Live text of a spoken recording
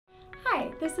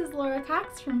this is Laura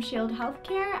Cox from Shield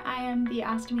HealthCare. I am the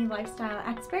ostomy lifestyle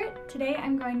expert. Today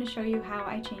I'm going to show you how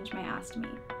I change my ostomy.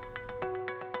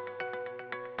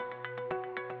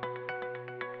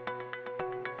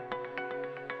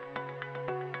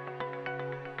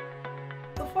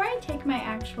 Before I take my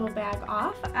actual bag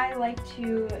off, I like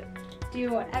to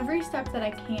do every step that I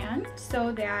can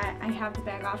so that I have the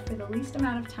bag off for the least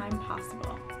amount of time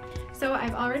possible. So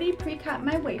I've already pre-cut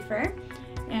my wafer,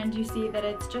 and you see that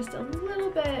it's just a little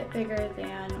bit bigger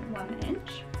than 1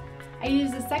 inch. I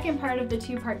use the second part of the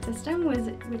two-part system,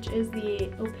 which is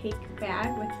the opaque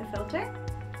bag with the filter.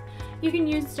 You can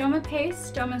use stoma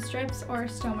paste, stoma strips, or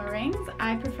stoma rings.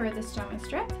 I prefer the stoma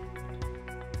strip.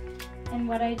 And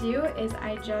what I do is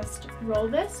I just roll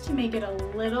this to make it a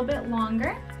little bit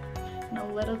longer and a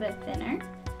little bit thinner.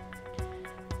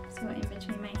 So in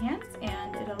between my hands,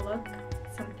 and it'll look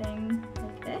something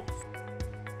like this.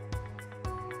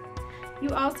 You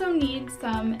also need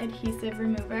some adhesive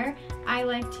remover. I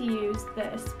like to use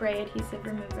the spray adhesive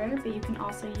remover, but you can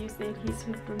also use the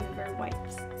adhesive remover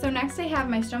wipes. So next I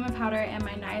have my stoma powder and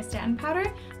my nystatin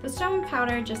powder. The stoma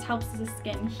powder just helps the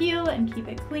skin heal and keep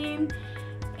it clean,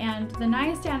 and the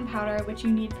nystatin powder, which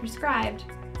you need prescribed,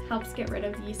 helps get rid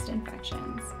of yeast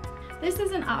infections. This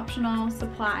is an optional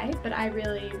supply, but I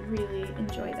really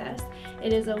enjoy this.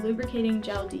 It is a lubricating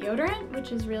gel deodorant,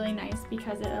 which is really nice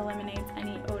because it eliminates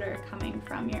any odor coming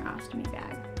from your ostomy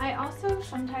bag. I also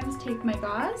sometimes take my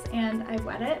gauze and I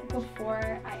wet it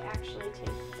before I actually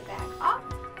take the bag off,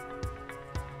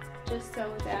 just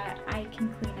so that I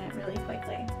can clean it really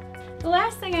quickly. The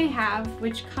last thing I have,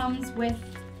 which comes with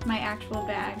my actual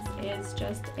bags, is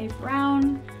just a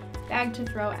brown bag to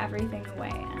throw everything away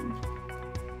in.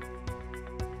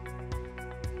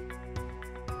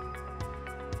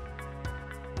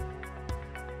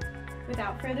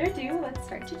 Without further ado, let's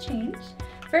start to change.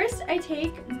 First, I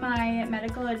take my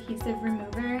medical adhesive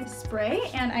remover spray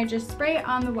and I just spray it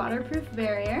on the waterproof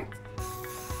barrier.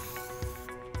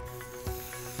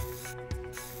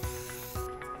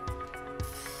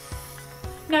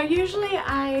 Now usually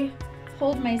I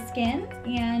hold my skin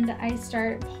and I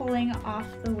start pulling off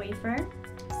the wafer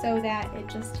so that it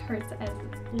just hurts as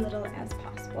little as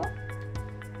possible.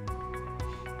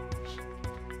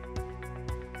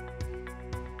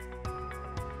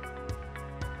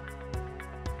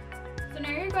 So now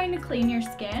you're going to clean your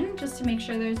skin just to make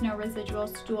sure there's no residual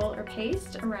stool or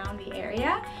paste around the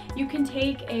area. You can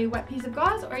take a wet piece of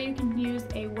gauze or you can use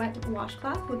a wet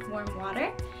washcloth with warm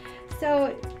water.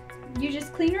 So you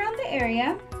just clean around the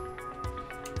area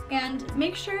and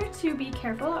make sure to be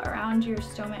careful around your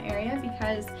stoma area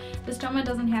because the stoma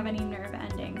doesn't have any nerve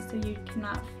endings, so you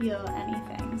cannot feel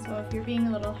anything. So if you're being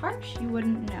a little harsh, you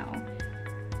wouldn't know.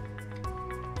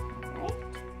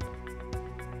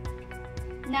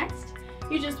 Next,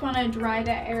 you just want to dry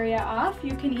that area off.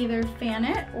 You can either fan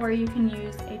it or you can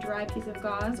use a dry piece of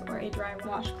gauze or a dry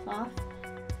washcloth.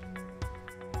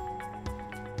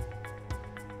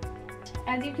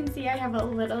 As you can see, I have a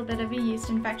little bit of a yeast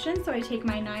infection, so I take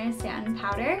my nystatin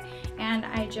powder and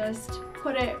I just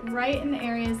put it right in the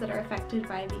areas that are affected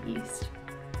by the yeast.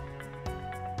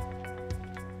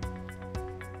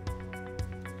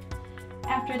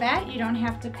 After that, you don't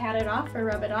have to pat it off or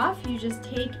rub it off. You just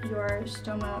take your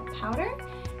stoma powder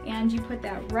and you put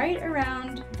that right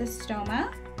around the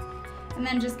stoma and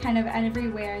then just kind of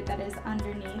everywhere that is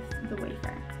underneath the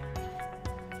wafer.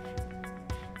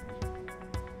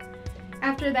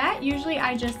 After that, usually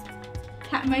I just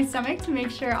pat my stomach to make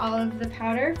sure all of the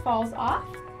powder falls off.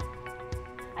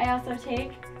 I also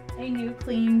take a new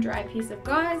clean dry piece of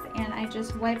gauze and I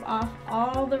just wipe off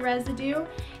all the residue,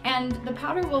 and the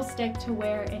powder will stick to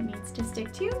where it needs to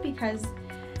stick to because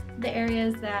the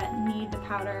areas that need the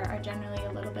powder are generally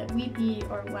a little bit weepy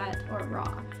or wet or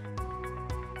raw.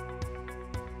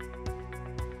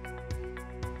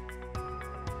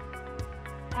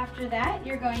 After that,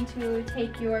 you're going to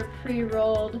take your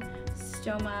pre-rolled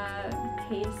stoma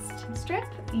paste strip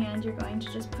and you're going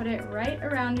to just put it right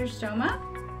around your stoma.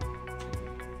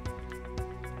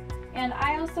 And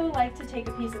I also like to take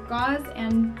a piece of gauze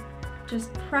and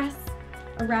just press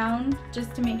around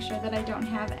just to make sure that I don't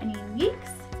have any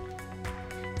leaks.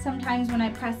 Sometimes when I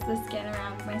press the skin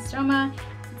around my stoma,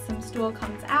 some stool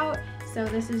comes out, so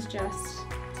this is just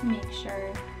to make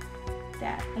sure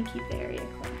that I keep the area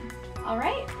clean.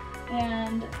 Alright,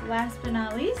 and last but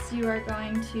not least, you are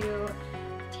going to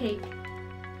take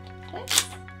this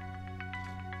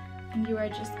and you are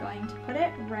just going to put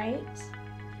it right,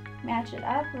 match it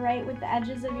up right with the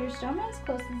edges of your stoma as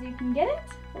close as you can get it.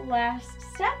 The last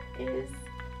step is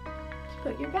to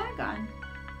put your bag on.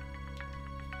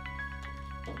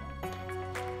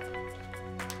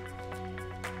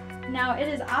 Now it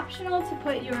is optional to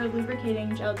put your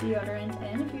lubricating gel deodorant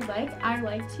in if you'd like. I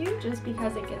like to, just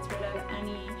because it gets rid of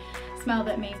any smell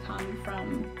that may come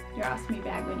from your ostomy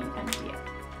bag when you empty it.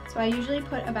 So I usually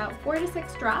put about 4 to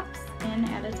 6 drops in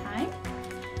at a time.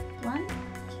 1,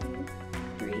 2,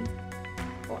 3,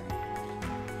 4.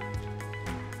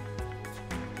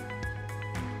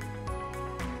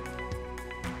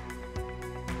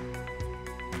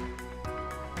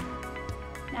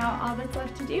 Now all that's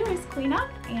left to do is clean up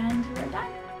and you are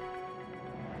done.